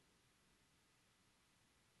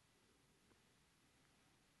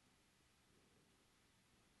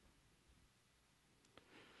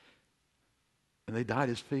 And they died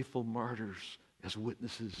as faithful martyrs, as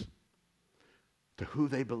witnesses to who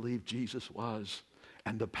they believed Jesus was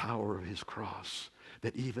and the power of his cross,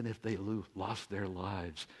 that even if they lost their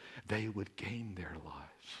lives, they would gain their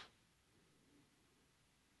lives.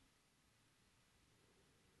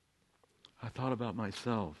 I thought about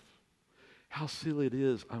myself, how silly it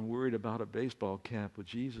is. I'm worried about a baseball cap with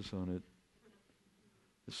Jesus on it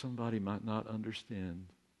that somebody might not understand.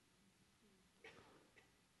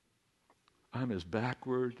 I'm as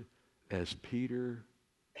backward as Peter.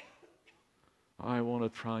 I want a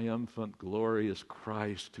triumphant, glorious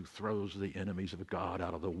Christ who throws the enemies of God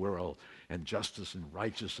out of the world, and justice and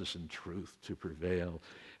righteousness and truth to prevail.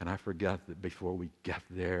 And I forget that before we get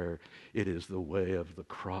there, it is the way of the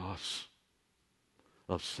cross,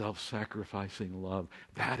 of self-sacrificing love.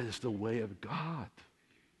 That is the way of God.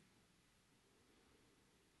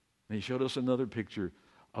 And he showed us another picture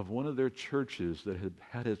of one of their churches that had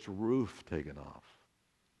had its roof taken off.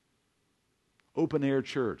 Open air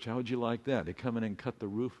church. How would you like that? They come in and cut the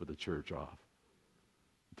roof of the church off.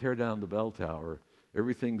 Tear down the bell tower.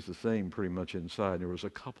 Everything's the same pretty much inside. There was a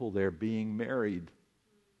couple there being married.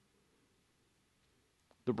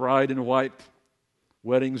 The bride in white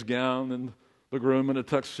wedding gown and the groom in a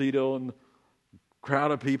tuxedo, and a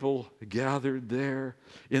crowd of people gathered there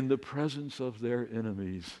in the presence of their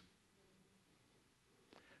enemies,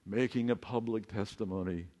 making a public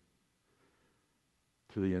testimony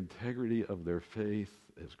to the integrity of their faith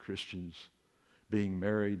as Christians, being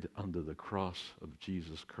married under the cross of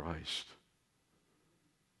Jesus Christ,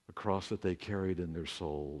 a cross that they carried in their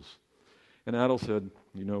souls. And Adel said,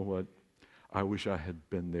 you know what? I wish I had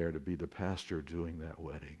been there to be the pastor doing that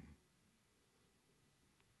wedding.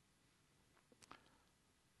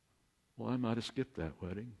 Well, I might have skipped that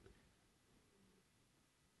wedding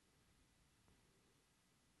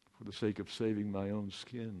for the sake of saving my own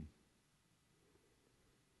skin.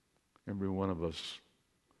 Every one of us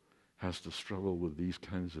has to struggle with these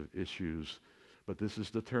kinds of issues, but this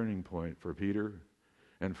is the turning point for Peter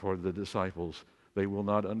and for the disciples. They will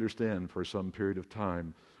not understand for some period of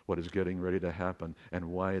time what is getting ready to happen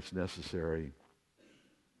and why it's necessary.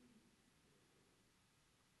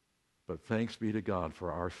 But thanks be to God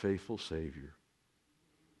for our faithful Savior,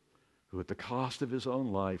 who at the cost of his own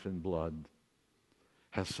life and blood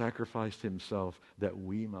has sacrificed himself that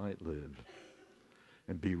we might live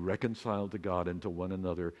and be reconciled to God and to one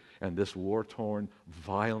another, and this war-torn,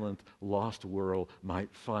 violent, lost world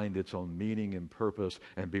might find its own meaning and purpose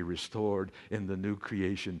and be restored in the new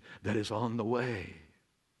creation that is on the way.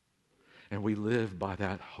 And we live by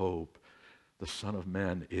that hope the Son of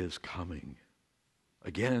Man is coming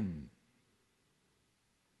again.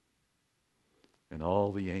 And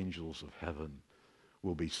all the angels of heaven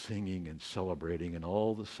will be singing and celebrating, and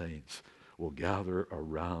all the saints will gather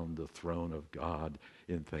around the throne of God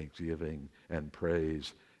in thanksgiving and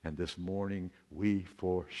praise. And this morning we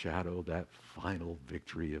foreshadow that final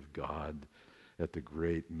victory of God at the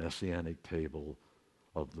great messianic table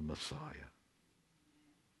of the Messiah.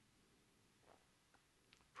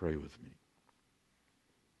 Pray with me.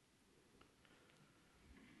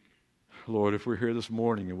 Lord, if we're here this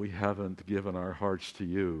morning and we haven't given our hearts to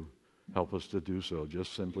you, help us to do so,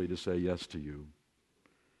 just simply to say yes to you.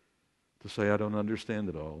 To say, I don't understand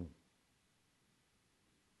it all.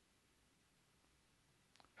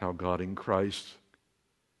 How God in Christ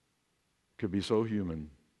could be so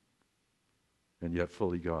human and yet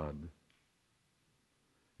fully God,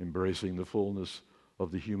 embracing the fullness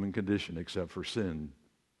of the human condition except for sin.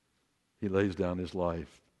 He lays down his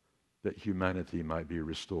life that humanity might be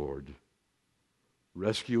restored.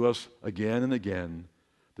 Rescue us again and again.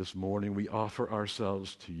 This morning we offer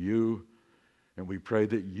ourselves to you, and we pray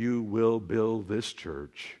that you will build this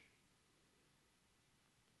church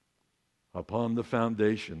upon the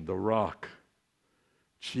foundation, the rock,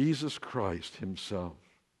 Jesus Christ himself,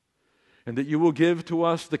 and that you will give to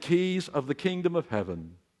us the keys of the kingdom of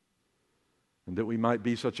heaven, and that we might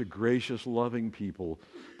be such a gracious, loving people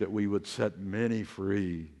that we would set many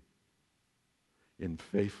free in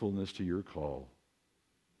faithfulness to your call.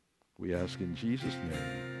 We ask in Jesus'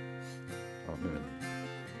 name. Amen.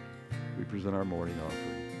 We present our morning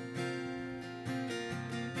offering.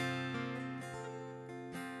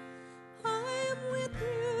 I am with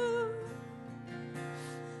you.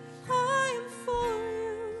 I am for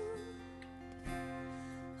you.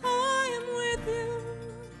 I am with you.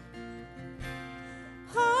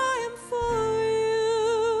 I am for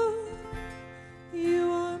you.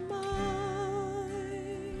 You are mine.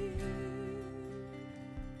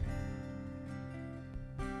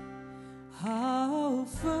 How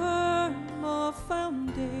firm a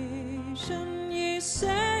foundation, ye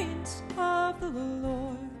saints of the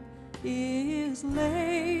Lord, is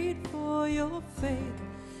laid for your faith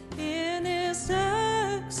in his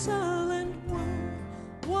excellent word.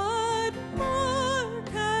 What more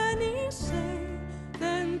can he say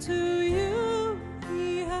than to you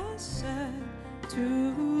he has said,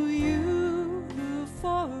 to you who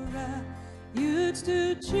forever youths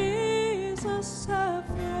to Jesus have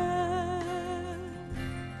read?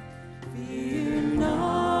 Fear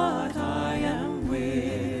not, I am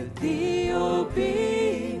with thee, oh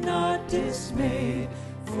be not dismayed,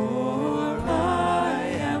 for I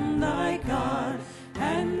am thy God,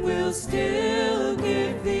 and will still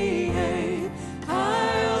give thee aid.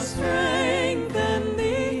 I'll strengthen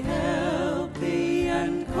thee, help thee,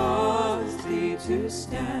 and cause thee to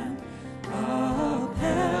stand,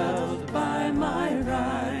 upheld by my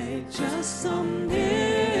righteous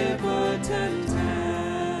omnipotent hand.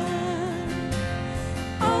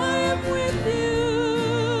 I am with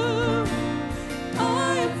you.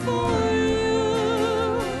 I am for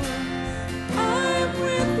you. I am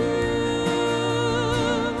with you.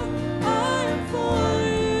 I am for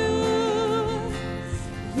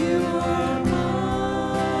you. You are mine.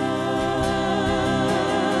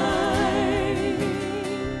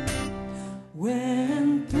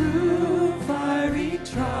 When through fiery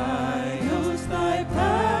trials thy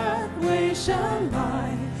pathway shall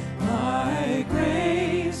lie, thy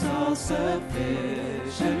grace all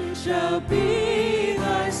sufficient shall be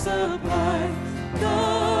thy supply.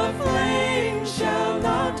 The flame shall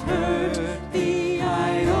not hurt thee,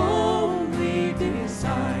 I only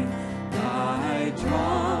design thy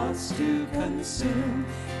dross to consume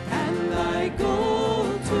and thy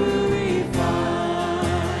gold to refine.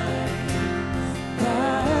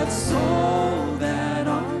 That soul that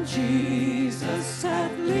on Jesus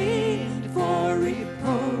hath leaned for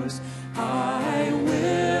repose, I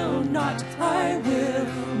will not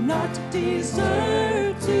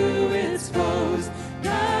desert to its foes.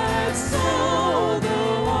 That soul,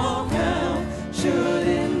 though all hell should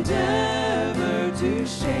endeavor to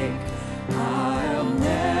shake, I'll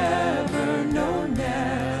never, no,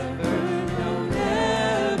 never, no,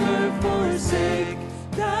 never forsake.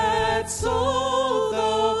 That soul,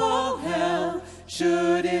 though all hell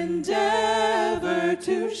should endeavor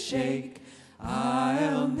to shake,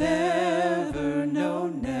 I'll never, no,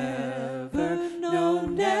 never, no,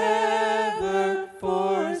 never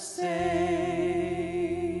forsake.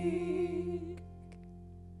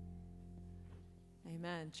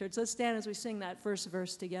 Amen. Church, let's stand as we sing that first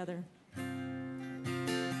verse together.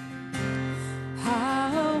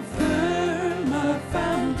 How firm a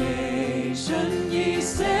foundation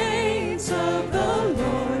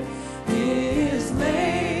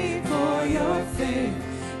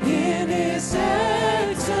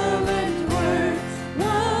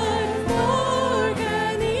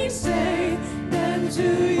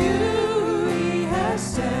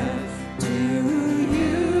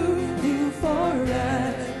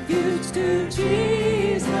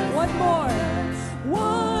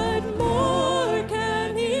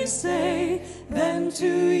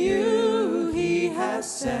to you he has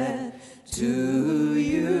said, to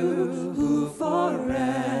you who for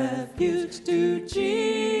refuge to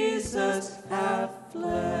Jesus have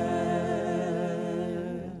fled.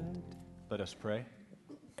 Let us pray.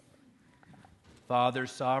 Father,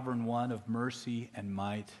 sovereign one of mercy and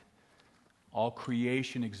might, all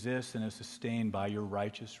creation exists and is sustained by your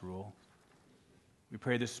righteous rule. We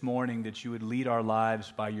pray this morning that you would lead our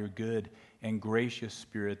lives by your good and gracious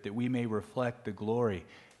Spirit, that we may reflect the glory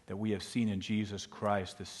that we have seen in Jesus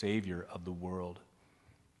Christ, the Savior of the world.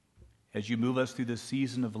 As you move us through the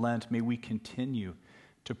season of Lent, may we continue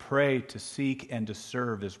to pray, to seek, and to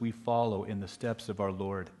serve as we follow in the steps of our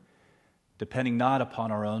Lord, depending not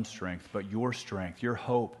upon our own strength, but your strength, your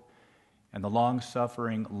hope, and the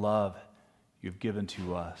long-suffering love you've given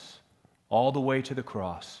to us, all the way to the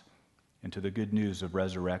cross and to the good news of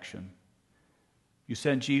resurrection. You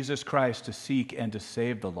sent Jesus Christ to seek and to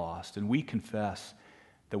save the lost, and we confess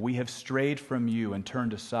that we have strayed from you and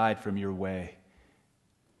turned aside from your way.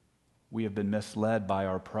 We have been misled by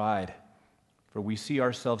our pride, for we see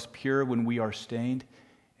ourselves pure when we are stained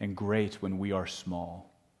and great when we are small.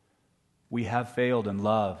 We have failed in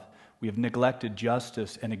love. We have neglected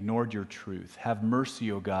justice and ignored your truth. Have mercy,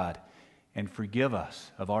 O God, and forgive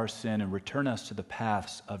us of our sin and return us to the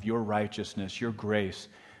paths of your righteousness, your grace,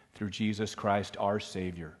 through Jesus Christ, our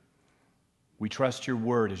Savior. We trust your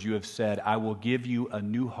word as you have said, I will give you a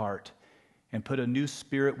new heart and put a new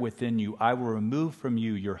spirit within you. I will remove from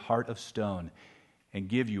you your heart of stone and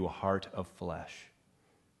give you a heart of flesh.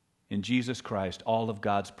 In Jesus Christ, all of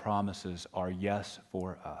God's promises are yes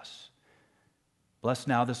for us. Bless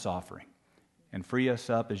now this offering and free us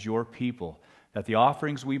up as your people, that the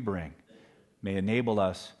offerings we bring may enable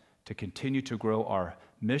us to continue to grow our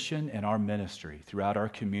mission and our ministry throughout our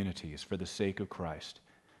communities for the sake of Christ,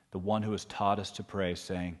 the one who has taught us to pray,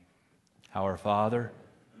 saying, Our Father,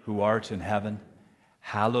 who art in heaven,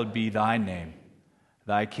 hallowed be thy name.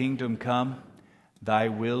 Thy kingdom come, thy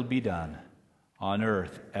will be done, on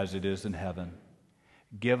earth as it is in heaven.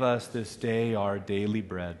 Give us this day our daily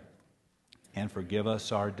bread, and forgive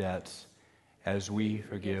us our debts, as we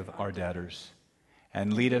forgive our debtors.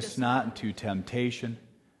 And lead us not into temptation,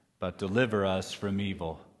 but deliver us from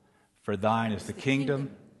evil. For thine is the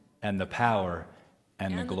kingdom, and the power,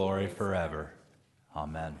 and the glory forever.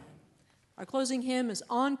 Amen. Our closing hymn is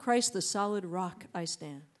On Christ the Solid Rock I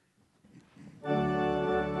Stand.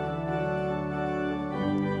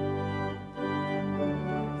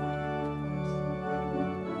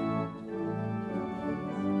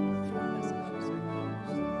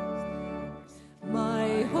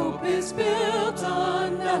 My hope is built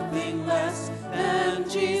on nothing less than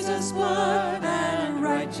Jesus' blood and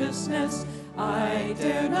righteousness. I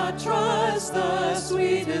dare not trust the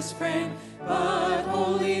sweetest frame, but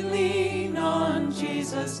wholly lean on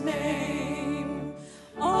Jesus' name.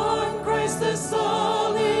 On Christ the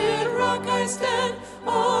solid rock I stand,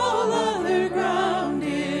 all other ground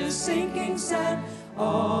is sinking sand,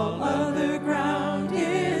 all other ground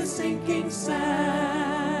is sinking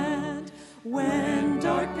sand. When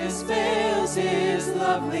darkness veils his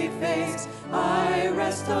lovely face, I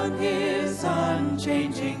rest on his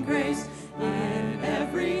unchanging grace. In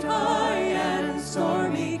every high and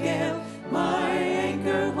stormy gale, my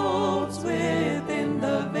anchor holds within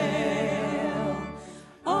the veil.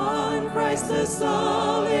 On Christ the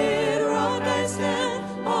solid rock I stand,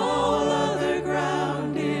 all other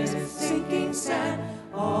ground is sinking sand,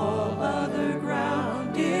 all other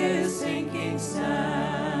ground is sinking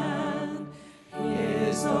sand.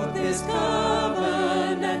 His oath, his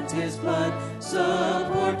covenant, his blood,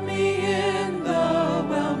 support me in the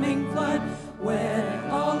whelming flood. When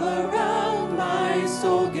all around my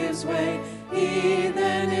soul gives way, he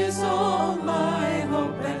then is all my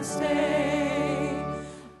hope and stay.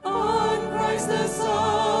 On Christ the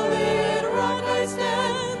solid rock I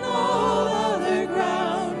stand, all other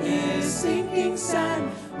ground is sinking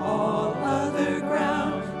sand, all other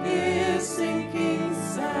ground is sinking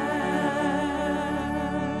sand.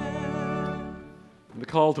 The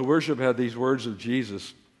call to worship had these words of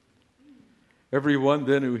Jesus. Everyone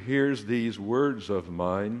then who hears these words of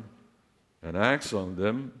mine and acts on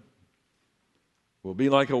them will be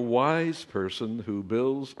like a wise person who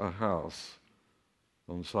builds a house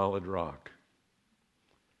on solid rock.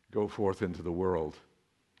 Go forth into the world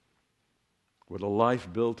with a life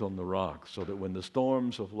built on the rock, so that when the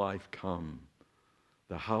storms of life come,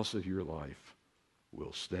 the house of your life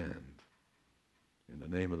will stand. In the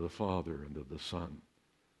name of the Father, and of the Son,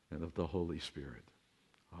 and of the Holy Spirit.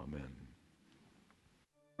 Amen.